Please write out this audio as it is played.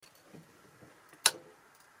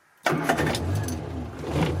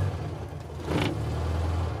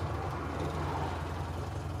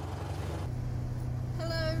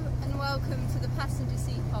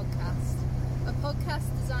Podcast, a podcast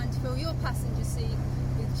designed to fill your passenger seat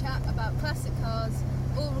with chat about classic cars,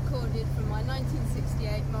 all recorded from my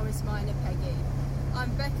 1968 Morris Minor Peggy.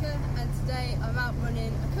 I'm Becca, and today I'm out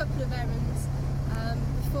running a couple of errands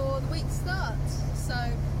before the week starts. So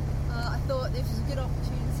I thought this was a good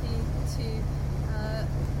opportunity to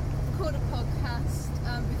record a podcast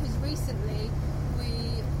because recently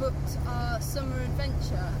we booked our summer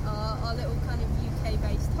adventure, our little kind of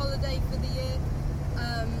UK-based holiday for the year,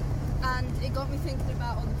 and it got me thinking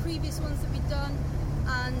about all the previous ones that we'd done,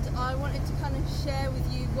 and I wanted to kind of share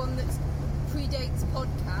with you one that predates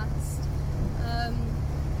podcast,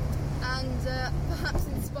 and perhaps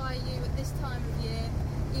inspire you at this time of year,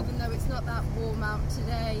 even though it's not that warm out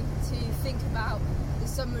today, to think about the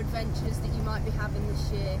summer adventures that you might be having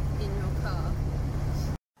this year in your car.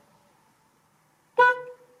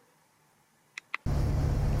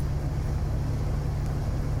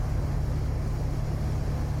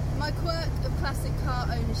 My quirk of classic car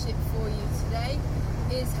ownership for you today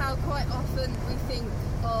is how quite often we think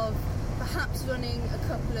of perhaps running a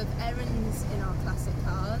couple of errands in our classic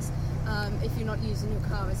cars if you're not using your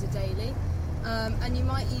car as a daily, and you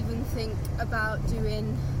might even think about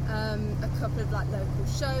doing a couple of like local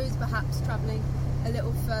shows, perhaps travelling a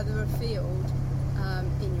little further afield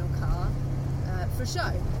in your car for a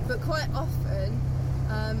show. But quite often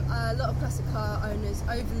a lot of classic car owners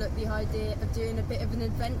overlook the idea of doing a bit of an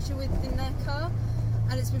adventure within their car,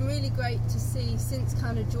 and it's been really great to see since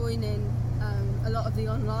kind of joining a lot of the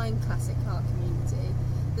online classic car community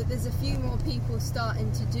that there's a few more people starting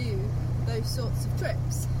to do those sorts of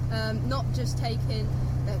trips, not just taking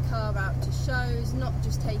their car out to shows, not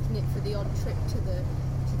just taking it for the odd trip to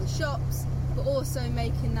the shops, but also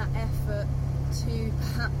making that effort to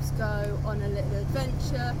perhaps go on a little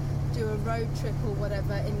adventure, do a road trip or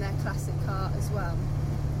whatever in their classic car as well.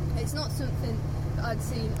 It's not something that I'd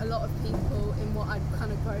seen a lot of people in what I'd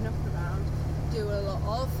kind of grown up around do a lot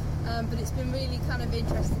of, but it's been really kind of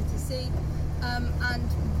interesting to see. And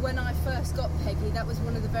when I first got Peggy, that was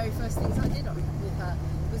one of the very first things I did with her,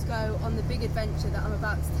 was go on the big adventure that I'm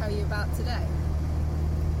about to tell you about today.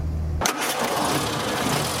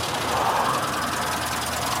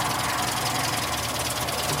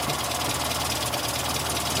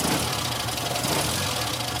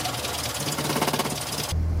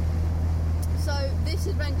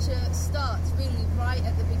 Adventure starts really right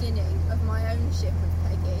at the beginning of my ownership of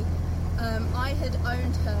Peggy. I had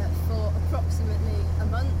owned her for approximately a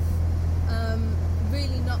month,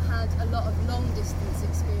 really not had a lot of long distance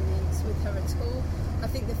experience with her at all. I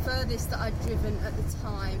think the furthest that I'd driven at the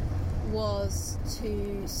time was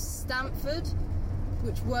to Stamford,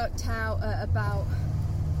 which worked out at about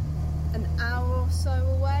an hour or so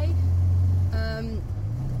away,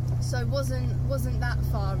 so wasn't that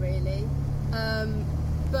far really.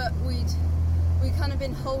 But we'd kind of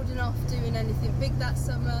been holding off doing anything big that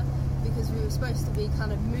summer because we were supposed to be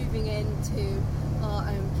kind of moving into our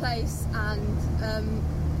own place, and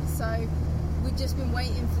so we'd just been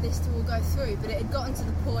waiting for this to all go through. But it had gotten to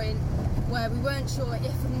the point where we weren't sure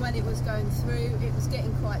if and when it was going through. It was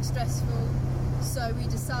getting quite stressful, so we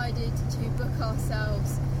decided to book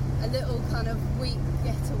ourselves a little kind of week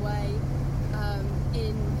getaway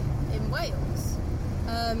in Wales.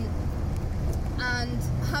 And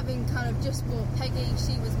having kind of just bought Peggy,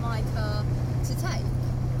 she was my car to take.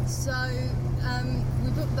 So we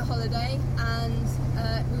booked the holiday, and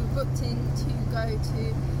we were booked in to go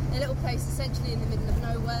to a little place essentially in the middle of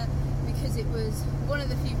nowhere, because it was one of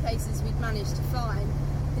the few places we'd managed to find,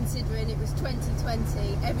 considering it was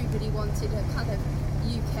 2020, everybody wanted a kind of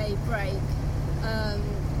UK break,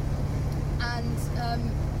 and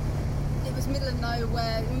it was middle of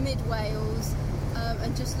nowhere, mid-Wales,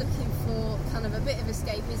 and just looking for kind of a bit of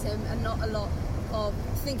escapism and not a lot of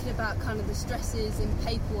thinking about kind of the stresses and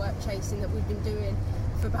paperwork chasing that we've been doing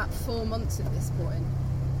for about 4 months at this point.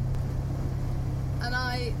 And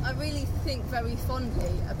I really think very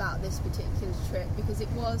fondly about this particular trip because it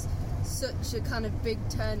was such a kind of big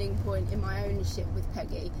turning point in my ownership with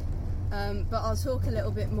Peggy. But I'll talk a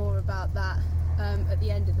little bit more about that at the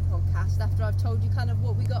end of the podcast, after I've told you kind of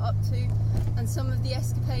what we got up to and some of the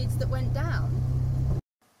escapades that went down.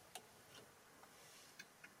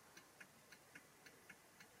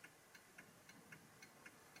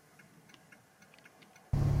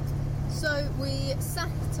 So we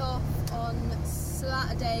sacked off on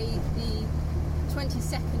Saturday the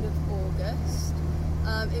 22nd of August.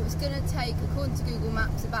 It was going to take, according to Google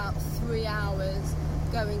Maps, about 3 hours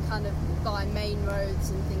going kind of by main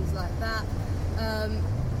roads and things like that.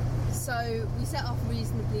 So we set off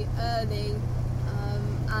reasonably early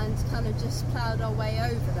and kind of just ploughed our way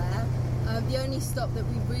over there. The only stop that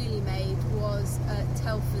we really made was at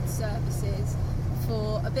Telford Services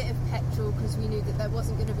for a bit of petrol, because we knew that there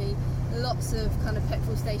wasn't going to be lots of kind of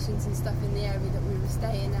petrol stations and stuff in the area that we were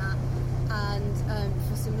staying at, and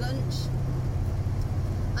for some lunch.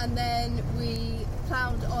 And then we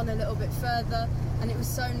ploughed on a little bit further, and it was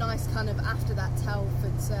so nice kind of after that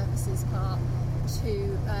Telford Services part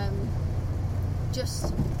to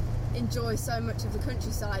just enjoy so much of the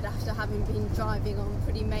countryside after having been driving on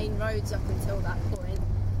pretty main roads up until that point,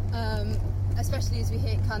 especially as we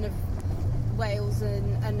hit kind of Wales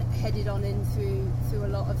and headed on in through a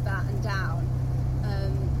lot of that and down.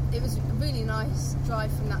 It was a really nice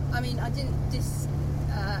drive from that. I mean, I didn't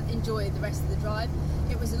enjoy the rest of the drive.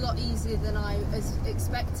 It was a lot easier than I was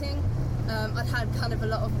expecting. I'd had kind of a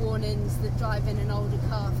lot of warnings that driving an older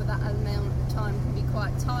car for that amount of time can be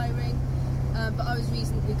quite tiring, but I was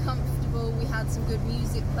reasonably comfortable. We had some good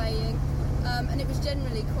music playing, and it was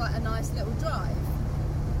generally quite a nice little drive.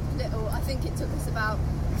 I think it took us about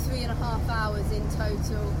 3.5 hours in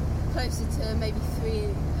total, closer to maybe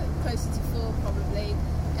closer to 4 probably,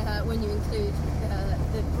 when you include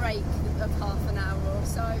the break of half an hour or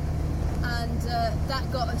so. And that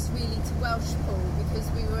got us really to Welshpool, because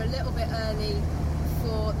we were a little bit early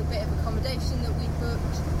for the bit of accommodation that we'd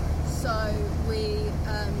booked. So we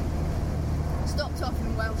stopped off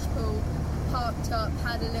in Welshpool, parked up,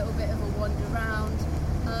 had a little bit of a wander around,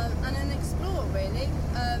 and an explore really.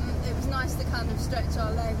 It was nice to kind of stretch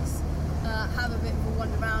our legs, have a bit of a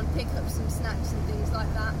wander around, pick up some snacks and things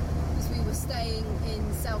like that, because we were staying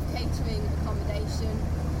in self-catering accommodation,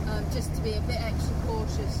 just to be a bit extra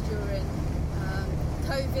cautious during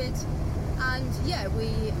COVID. And yeah,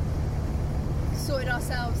 we sorted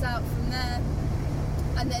ourselves out from there,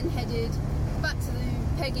 and then headed back to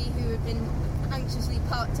Peggy, who had been anxiously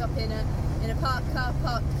parked up in a parked car,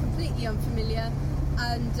 parked completely unfamiliar,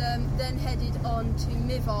 and then headed on to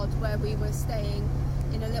Mivod, where we were staying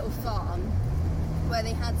in a little farm where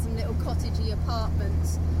they had some little cottagey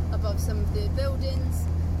apartments above some of the buildings.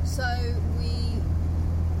 So we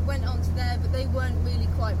went on to there, but they weren't really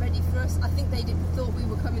quite ready for us. I think they thought we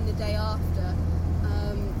were coming the day after,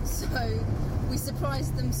 so we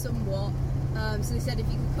surprised them somewhat. So they said if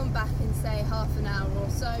you could come back in say half an hour or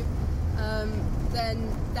so, then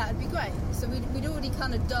that'd be great. So we'd already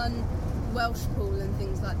kind of done Welshpool and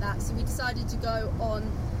things like that, so we decided to go on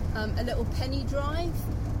a little penny drive,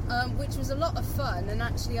 which was a lot of fun, and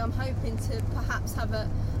actually I'm hoping to perhaps have a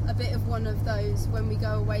bit of one of those when we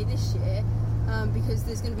go away this year, because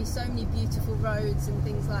there's going to be so many beautiful roads and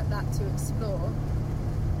things like that to explore.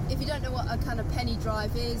 If you don't know what a kind of penny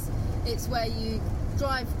drive is, it's where you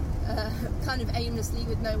drive kind of aimlessly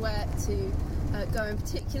with nowhere to go in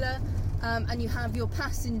particular, and you have your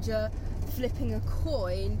passenger flipping a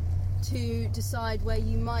coin to decide where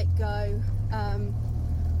you might go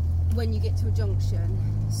when you get to a junction.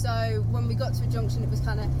 So when we got to a junction, it was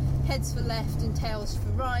kind of heads for left and tails for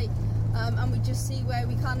right, and we'd just see where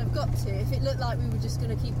we kind of got to. If it looked like we were just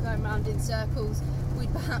going to keep going around in circles,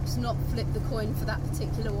 we'd perhaps not flip the coin for that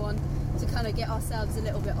particular one, to kind of get ourselves a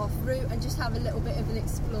little bit off route and just have a little bit of an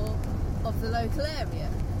explore of the local area.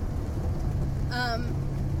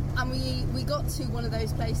 And we got to one of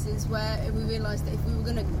those places where we realised that if we were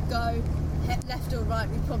going to go left or right,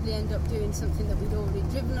 we'd probably end up doing something that we'd already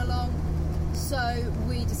driven along. So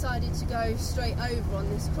we decided to go straight over on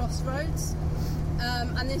this crossroads.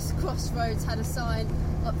 And this crossroads had a sign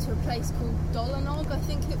up to a place called Dolanog, I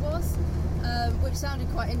think it was, which sounded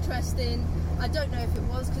quite interesting. I don't know if it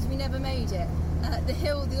was, because we never made it. The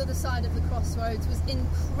hill the other side of the crossroads was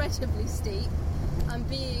incredibly steep, and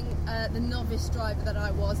being the novice driver that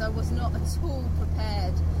I was not at all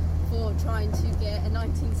prepared for trying to get a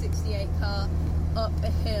 1968 car up a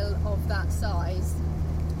hill of that size.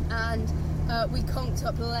 And we conked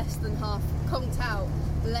out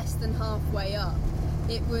less than halfway up.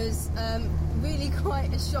 It was really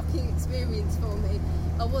quite a shocking experience for me.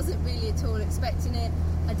 I wasn't really at all expecting it.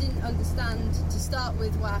 I didn't understand to start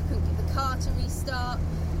with why I couldn't get the car to restart,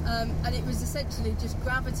 and it was essentially just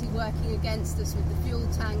gravity working against us with the fuel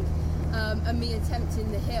tank, and me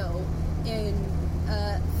attempting the hill in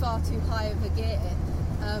far too high of a gear.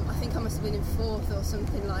 I think I must have been in 4th or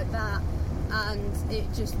something like that, and it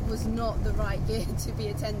just was not the right gear to be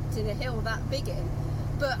attempting a hill that big in.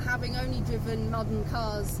 But having only driven modern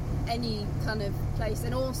cars any kind of place,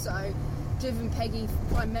 and also driven Peggy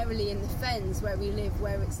primarily in the Fens where we live,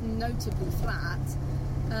 where it's notably flat,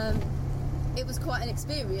 it was quite an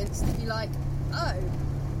experience to be like, oh,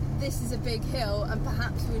 this is a big hill, and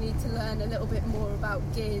perhaps we need to learn a little bit more about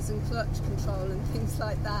gears and clutch control and things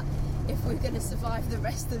like that if we're going to survive the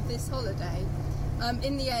rest of this holiday.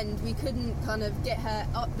 In the end, we couldn't kind of get her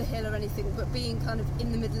up the hill or anything, but being kind of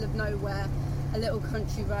in the middle of nowhere, a little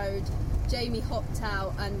country road, Jamie hopped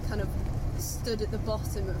out and kind of stood at the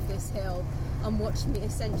bottom of this hill and watched me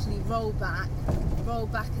essentially roll back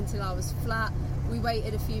until I was flat. We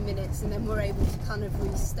waited a few minutes and then were able to kind of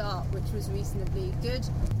restart, which was reasonably good.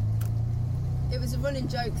 It was a running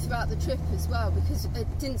joke throughout the trip as well, because it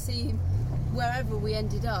didn't seem, wherever we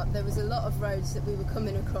ended up, there was a lot of roads that we were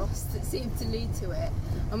coming across that seemed to lead to it,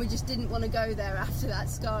 and we just didn't want to go there after that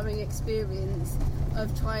scarring experience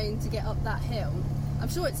of trying to get up that hill. I'm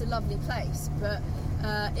sure it's a lovely place, but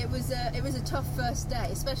it was a tough first day,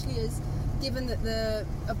 especially as given that the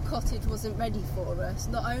cottage wasn't ready for us.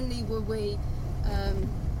 Not only were we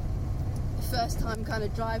first time kind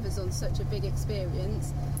of drivers on such a big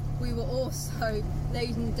experience, we were also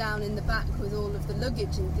laden down in the back with all of the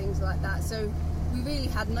luggage and things like that, so we really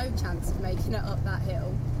had no chance of making it up that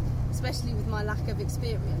hill, especially with my lack of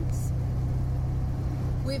experience.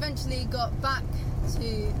 We eventually got back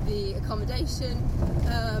to the accommodation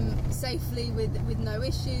safely with no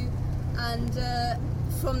issue, and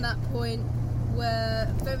from that point we're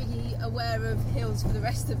very aware of hills for the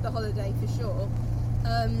rest of the holiday for sure.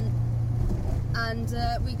 And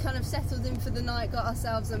we kind of settled in for the night, got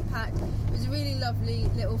ourselves unpacked. It was a really lovely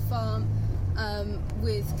little farm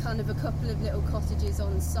with kind of a couple of little cottages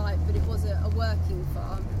on site, but it was a working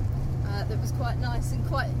farm that was quite nice and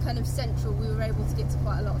quite kind of central. We were able to get to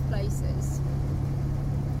quite a lot of places.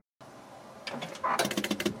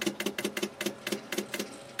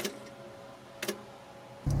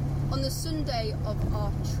 On the Sunday of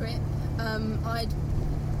our trip, I'd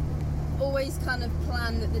always kind of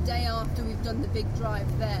plan that the day after we've done the big drive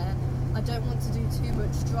there, I don't want to do too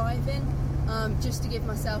much driving, just to give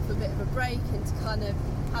myself a bit of a break and to kind of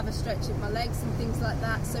have a stretch of my legs and things like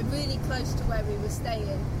that. So really close to where we were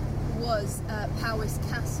staying was Powys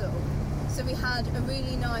Castle. So we had a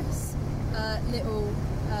really nice little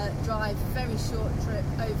drive, very short trip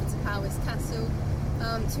over to Powys Castle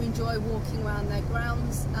to enjoy walking around their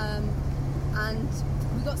grounds, and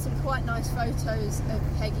we got some quite nice photos of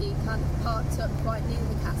Peggy kind of parked up quite near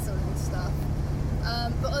the castle and stuff.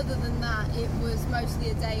 But other than that, it was mostly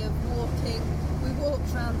a day of walking. We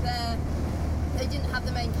walked around there. They didn't have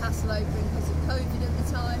the main castle open because of COVID at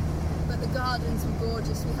the time, but the gardens were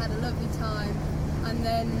gorgeous. We had a lovely time, and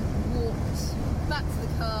then walked back to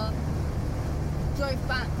the car, drove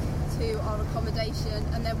back to our accommodation,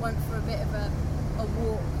 and then went for a bit of a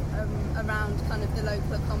walk around kind of the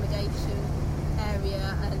local accommodation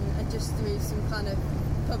area and just through some kind of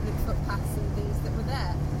public footpaths and things that were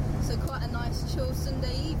there. So quite a nice chill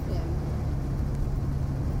Sunday evening.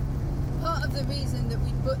 Part of the reason that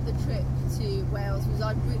we booked the trip to Wales was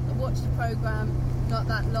I watched a programme not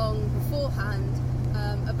that long beforehand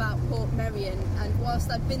about Portmeirion, and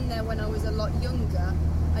whilst I'd been there when I was a lot younger,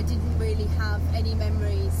 I didn't really have any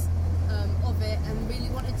memories of it and really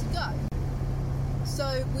wanted to go.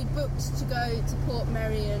 So we booked to go to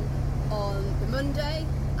Portmeirion on the Monday,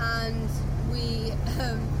 and we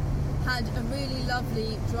had a really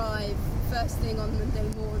lovely drive first thing on Monday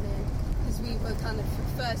morning, because we were kind of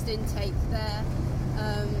first intake there,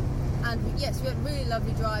 and yes, we had a really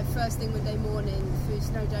lovely drive first thing Monday morning through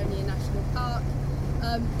Snowdonia National Park.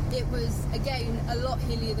 It was again a lot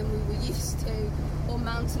hillier than we were used to, or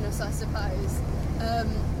mountainous I suppose,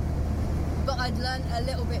 but I'd learned a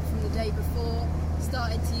little bit from the day before,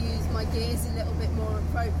 started to use my gears a little bit more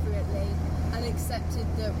appropriately, and accepted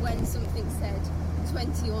that when something said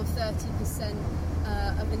 20 or 30%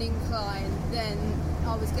 of an incline, then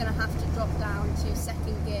I was going to have to drop down to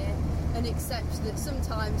second gear and accept that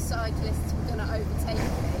sometimes cyclists were going to overtake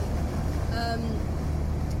me.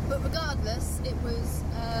 But regardless, it was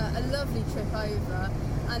a lovely trip over,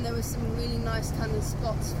 and there were some really nice kind of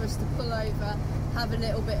spots for us to pull over, have a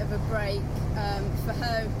little bit of a break for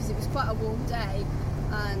her, because it was quite a warm day,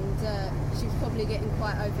 and she was probably getting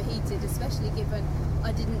quite overheated, especially given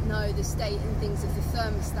I didn't know the state and things of the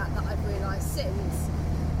thermostat that I've realised since.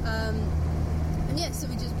 And yeah, so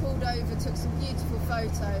we just pulled over, took some beautiful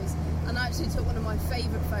photos, and I actually took one of my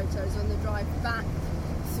favourite photos on the drive back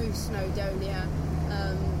through Snowdonia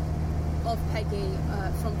of Peggy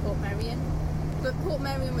from Portmeirion. But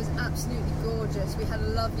Portmeirion was absolutely gorgeous. We had a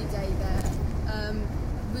lovely day there,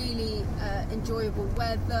 really enjoyable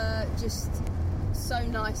weather, just so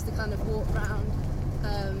nice to kind of walk around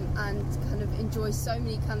and kind of enjoy so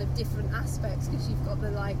many kind of different aspects, because you've got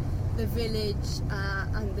the village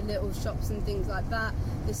and the little shops and things like that,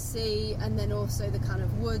 the sea, and then also the kind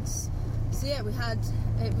of woods. So yeah,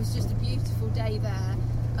 it was just a beautiful day there,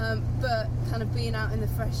 but kind of being out in the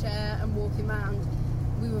fresh air and walking around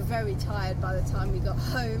we were very tired by the time we got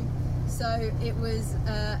home, so it was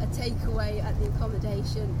a takeaway at the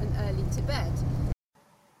accommodation and early to bed.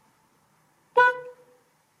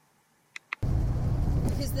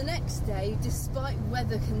 Because the next day, despite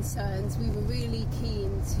weather concerns, we were really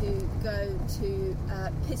keen to go to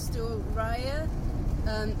Pistol Raya,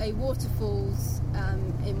 a waterfalls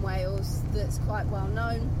in Wales that's quite well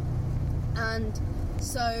known, and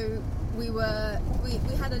so we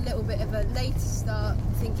had a little bit of a later start,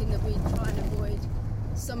 thinking that we'd try and avoid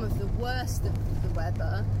some of the worst of the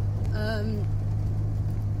weather,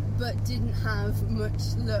 but didn't have much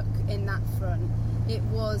luck in that front. It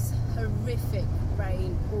was horrific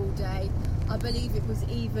rain all day. I believe it was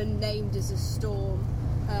even named as a storm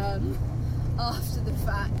after the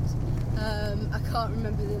fact. I can't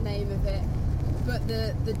remember the name of it, but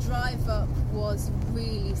the drive up was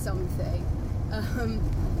really something.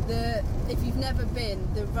 If you've never been,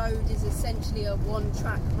 the road is essentially a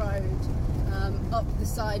one-track road up the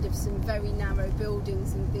side of some very narrow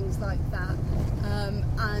buildings and things like that,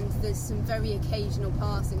 and there's some very occasional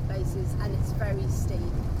passing places, and it's very steep.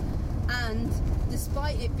 And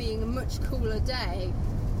despite it being a much cooler day,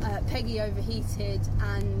 Peggy overheated,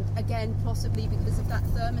 and again possibly because of that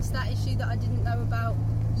thermostat issue that I didn't know about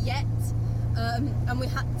yet, and we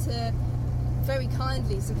had to, very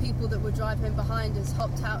kindly, some people that were driving behind us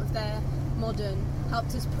hopped out of their modern,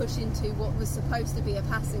 helped us push into what was supposed to be a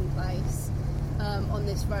passing place on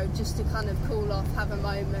this road, just to kind of cool off, have a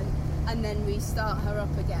moment, and then restart her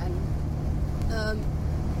up again.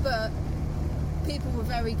 But people were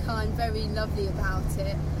very kind, very lovely about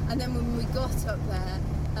it. And then when we got up there,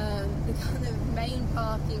 the kind of main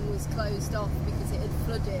parking was closed off because it had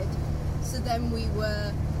flooded. So then we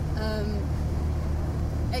were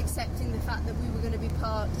accepting the fact that we were going to be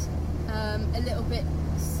parked a little bit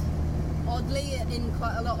oddly in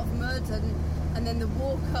quite a lot of mud, and then the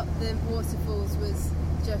walk up the waterfalls was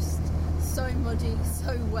just so muddy,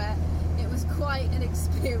 so wet. It was quite an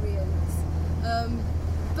experience,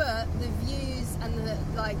 but the views and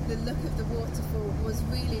the look of the waterfall was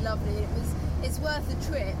really lovely. It's worth the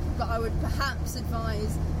trip, but I would perhaps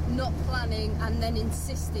advise not planning and then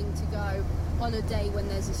insisting to go on a day when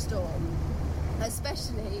there's a storm,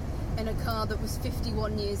 especially in a car that was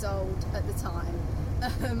 51 years old at the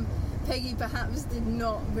time. Peggy perhaps did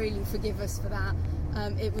not really forgive us for that.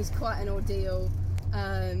 It was quite an ordeal,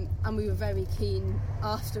 and we were very keen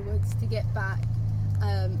afterwards to get back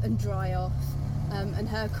and dry off, and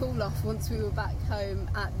her cool off once we were back home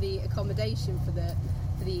at the accommodation for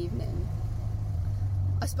the evening.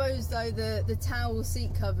 I suppose though the towel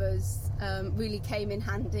seat covers really came in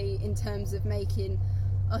handy in terms of making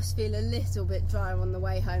us feel a little bit drier on the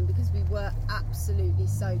way home, because we were absolutely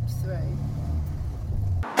soaked through.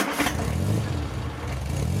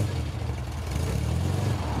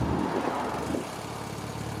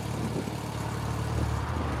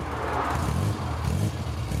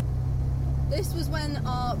 This was when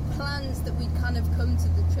our plans that we'd kind of come to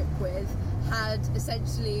the trip with had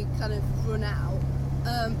essentially kind of run out,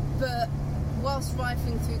 but whilst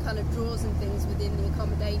rifling through kind of drawers and things within the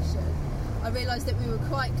accommodation, I realised that we were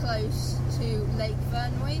quite close to Lake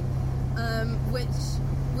Vyrnwy, which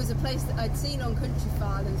was a place that I'd seen on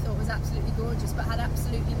Countryfile and thought was absolutely gorgeous, but had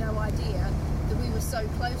absolutely no idea that we were so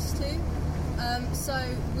close to. So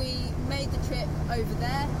we made the trip over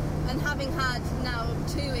there, and having had now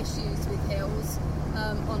 2 issues with hills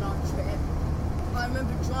on our trip, I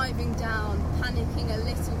remember driving down, panicking a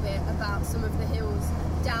little bit about some of the hills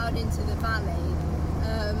down into the valley,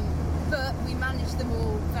 but we managed them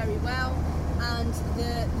all very well, and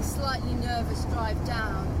the slightly nervous drive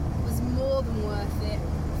down was more than worth it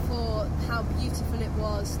for how beautiful it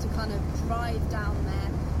was to kind of drive down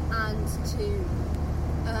there and to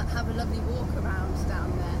have a lovely walk around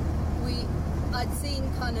down there. I'd seen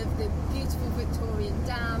kind of the beautiful Victorian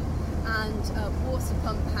dam and water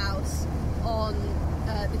pump house on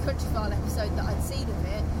the Countryfile episode that I'd seen of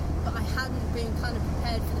it, but I hadn't been kind of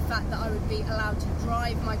prepared for the fact that I would be allowed to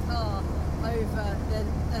drive my car over the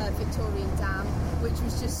Victorian dam, which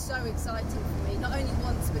was just so exciting for me, not only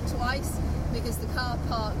once but twice, because the car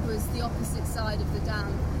park was the opposite side of the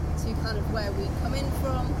dam to kind of where we'd come in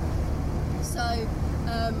from. So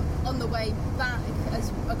on the way back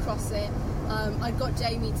across it, I got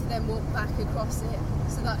Jamie to then walk back across it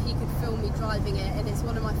so that he could film me driving it, and it's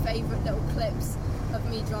one of my favourite little clips of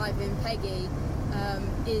me driving Peggy,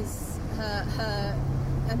 is her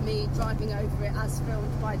and me driving over it as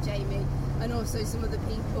filmed by Jamie, and also some of the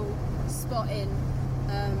people spotting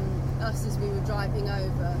us as we were driving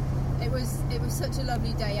over. It was such a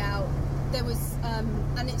lovely day out. There was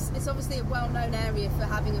and it's obviously a well-known area for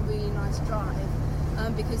having a really nice drive,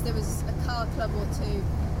 because there was a car club or two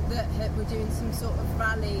that were doing some sort of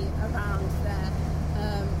rally around there,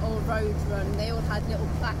 or road run. They all had little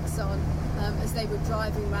plaques on as they were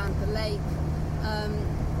driving around the lake.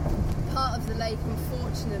 Part of the lake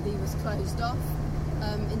unfortunately was closed off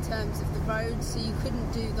in terms of the road, so you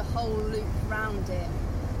couldn't do the whole loop round it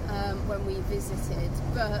when we visited,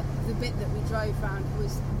 but the bit that we drove round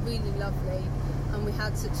was really lovely, and we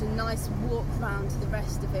had such a nice walk round the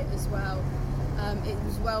rest of it as well. It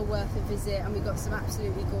was well worth a visit, and we got some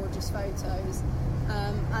absolutely gorgeous photos,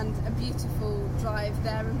 and a beautiful drive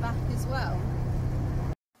there and back as well.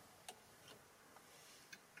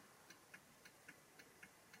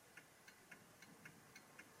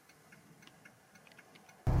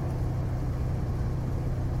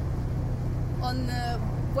 On the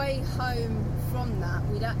way home from that,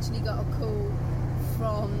 we'd actually got a call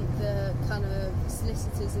from the kind of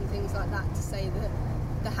solicitors and things like that to say that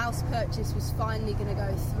the house purchase was finally going to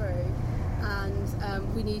go through,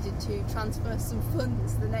 and we needed to transfer some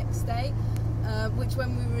funds the next day, which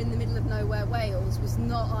when we were in the middle of nowhere Wales was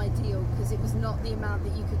not ideal, because it was not the amount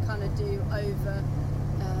that you could kind of do over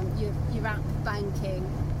your app banking.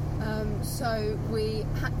 So we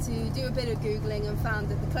had to do a bit of Googling and found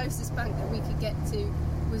that the closest bank that we could get to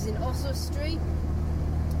was in Oswestry.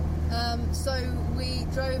 So we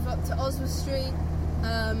drove up to Oswestry,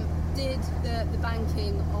 did the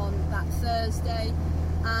banking on that Thursday,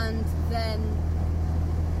 and then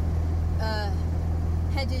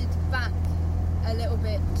headed back a little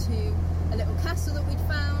bit to a little castle that we'd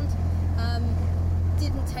found.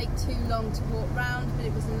 Didn't take too long to walk round, but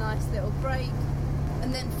it was a nice little break.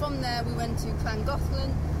 And then from there we went to Llangollen,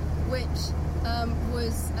 which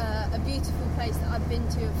was a beautiful place that I'd been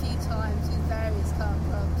to a few times with various car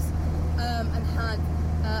clubs, and had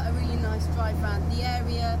a really nice drive around the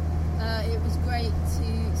area. It was great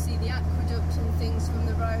to see the aqueduct and things from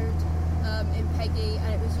the road in Peggy,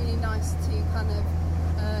 and it was really nice to kind of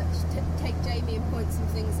take Jamie and point some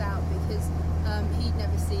things out, because he'd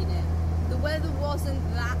never seen it. The weather wasn't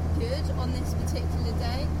that good on this particular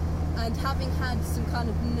day, and having had some kind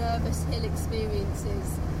of nervous hill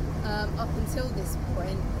experiences up until this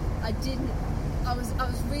point, I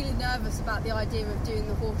was really nervous about the idea of doing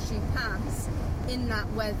the Horseshoe Pass in that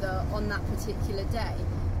weather on that particular day.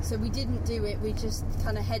 So we didn't do it. We just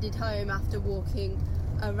kind of headed home after walking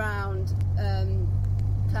around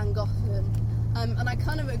Llangollen, and I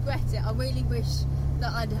kind of regret it. I really wish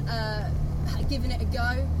that I'd given it a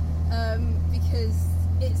go, because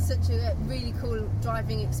it's such a really cool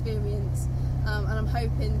driving experience, and I'm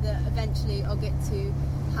hoping that eventually I'll get to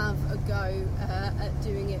have a go at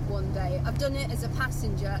doing it one day. I've done it as a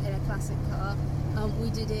passenger in a classic car. We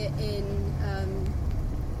did it in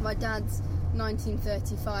my dad's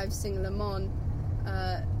 1935 Single Le Mans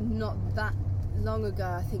not that long ago.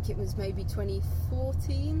 I think it was maybe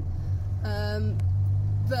 2014,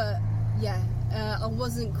 but yeah, I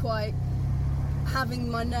wasn't quite having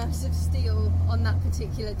my nerves of steel on that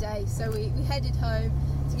particular day, so we headed home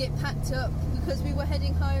to get packed up, because we were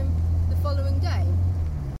heading home the following day.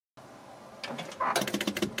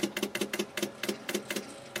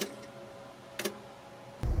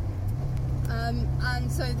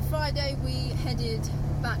 And so the Friday we headed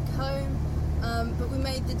back home, but we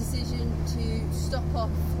made the decision to stop off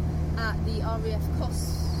at the RAF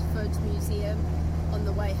Cosford Museum on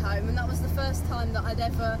the way home, and that was the first time that I'd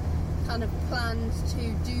ever kind of planned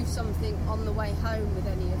to do something on the way home with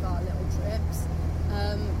any of our little trips,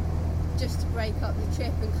 just to break up the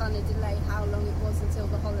trip and kind of delay how long it was until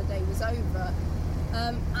the holiday was over.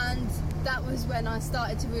 And that was when I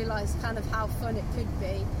started to realise kind of how fun it could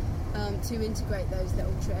be to integrate those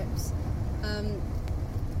little trips.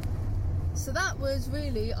 So that was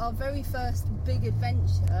really our very first big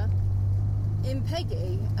adventure in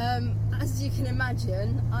Peggy. As you can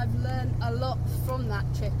imagine, I've learned a lot from that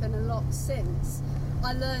trip, and a lot since.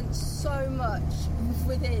 I learned so much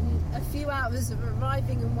within a few hours of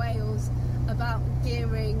arriving in Wales about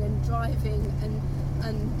gearing and driving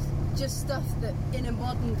and just stuff that in a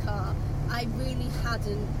modern car I really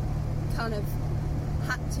hadn't kind of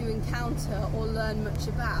had to encounter or learn much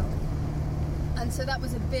about. And so that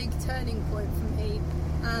was a big turning point for me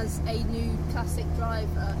as a new classic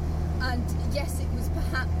driver. And yes, it was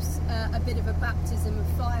perhaps a bit of a baptism of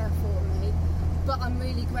fire for me, but I'm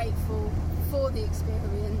really grateful for the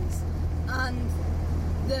experience, and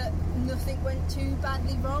that nothing went too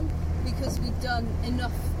badly wrong, because we'd done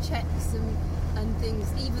enough checks and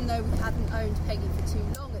things. Even though we hadn't owned Peggy for too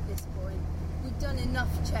long at this point, we'd done enough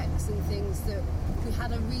checks and things that we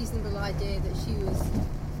had a reasonable idea that she was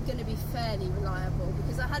going to be fairly reliable,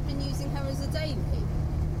 because I had been using her as a daily.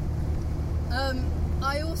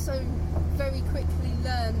 I also very quickly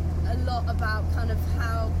learned a lot about kind of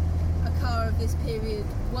how a car of this period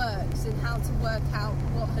works and how to work out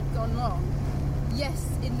what had gone wrong. Yes,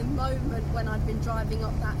 in the moment when I'd been driving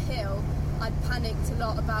up that hill, I'd panicked a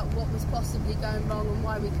lot about what was possibly going wrong and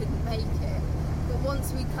why we couldn't make it. But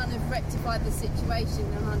once we kind of rectified the situation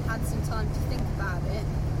and I'd had some time to think about it,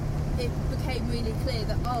 it became really clear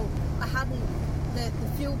that,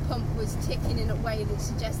 the fuel pump was ticking in a way that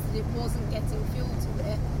suggested it wasn't getting fuel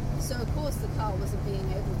to it. So of course the car wasn't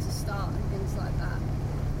being able to start and things like that.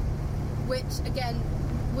 Which again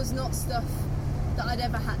was not stuff that I'd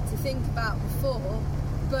ever had to think about before,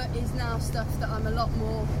 but is now stuff that I'm a lot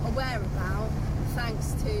more aware about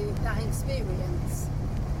thanks to that experience.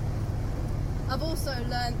 I've also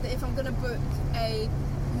learned that if I'm going to book a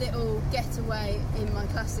little getaway in my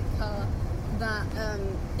classic car, that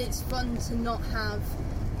it's fun to not have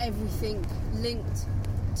everything linked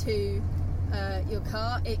to your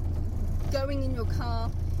car. Going in your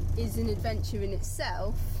car is an adventure in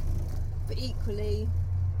itself, but equally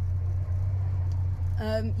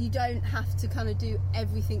you don't have to kind of do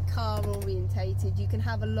everything car orientated. You can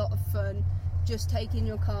have a lot of fun just taking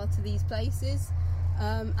your car to these places,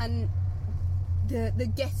 and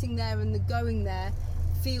the getting there and the going there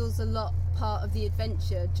feels a lot part of the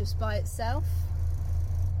adventure just by itself.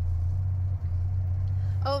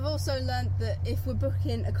 I've also learned that if we're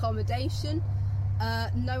booking accommodation,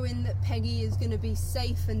 knowing that Peggy is going to be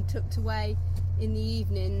safe and tucked away in the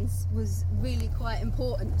evenings was really quite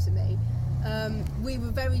important to me. We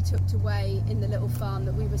were very tucked away in the little farm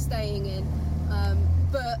that we were staying in,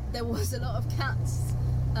 but there was a lot of cats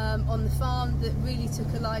on the farm that really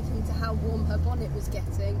took a liking to how warm her bonnet was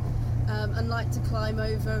getting, and liked to climb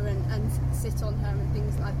over and sit on her and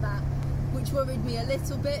things like that, which worried me a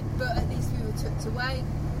little bit, but at least we were tucked away.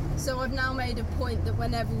 So I've now made a point that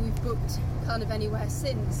whenever we've booked kind of anywhere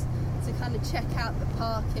since, to kind of check out the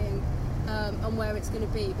parking and where it's going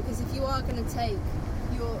to be, because if you are going to take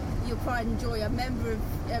your pride and joy, a member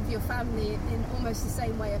of your family, in almost the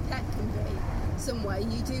same way a pet can be somewhere,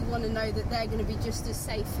 you do want to know that they're going to be just as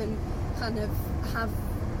safe and kind of have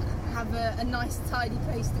a nice tidy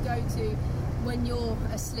place to go to when you're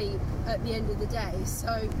asleep at the end of the day.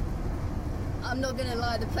 So I'm not going to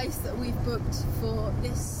lie, the place that we've booked for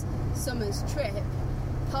this summer's trip,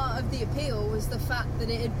 part of the appeal was the fact that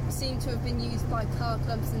it had seemed to have been used by car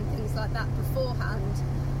clubs and things like that beforehand,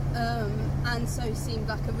 and so seemed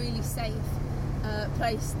like a really safe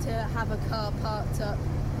place to have a car parked up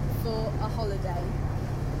for a holiday,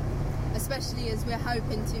 especially as we're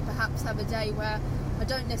hoping to perhaps have a day where I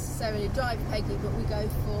don't necessarily drive Peggy, but we go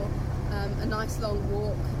for a nice long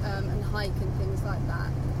walk and hike and things like that.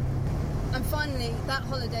 And finally, that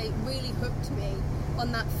holiday really hooked me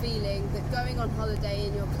on that feeling that going on holiday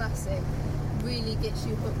in your classic really gets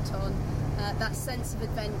you hooked on that sense of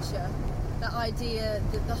adventure, that idea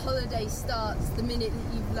that the holiday starts the minute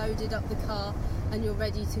that you've loaded up the car and you're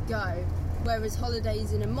ready to go, whereas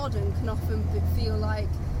holidays in a modern can often feel like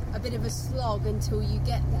a bit of a slog until you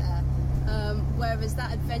get there, whereas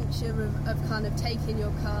that adventure of kind of taking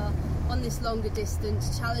your car on this longer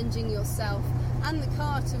distance, challenging yourself and the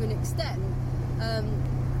car to an extent,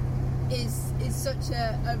 is such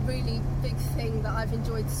a really big thing that I've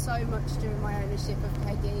enjoyed so much during my ownership of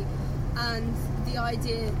Peggy. And the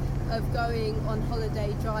idea of going on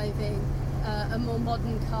holiday driving a more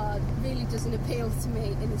modern car really doesn't appeal to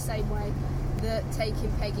me in the same way that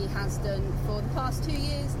taking Peggy has done for the past 2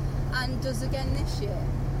 years and does again this year.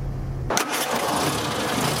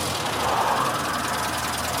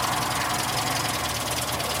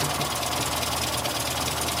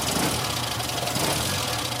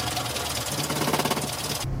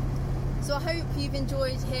 So I hope you've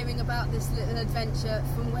enjoyed hearing about this little adventure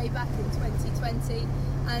from way back in 2020,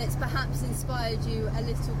 and it's perhaps inspired you a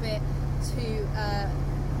little bit to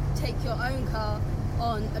take your own car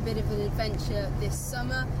on a bit of an adventure this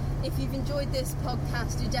summer. If you've enjoyed this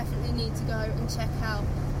podcast, you definitely need to go and check out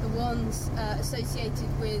the ones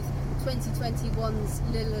associated with 2021's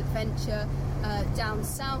little adventure down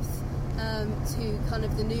south to kind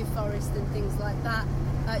of the New Forest and things like that.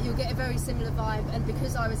 You'll get a very similar vibe, and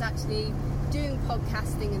because I was actually doing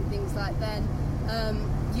podcasting and things like that,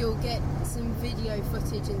 you'll get some video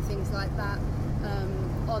footage and things like that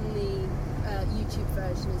on the YouTube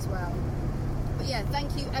version as well. But yeah,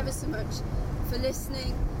 thank you ever so much for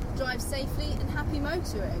listening. Drive safely and happy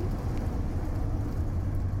motoring.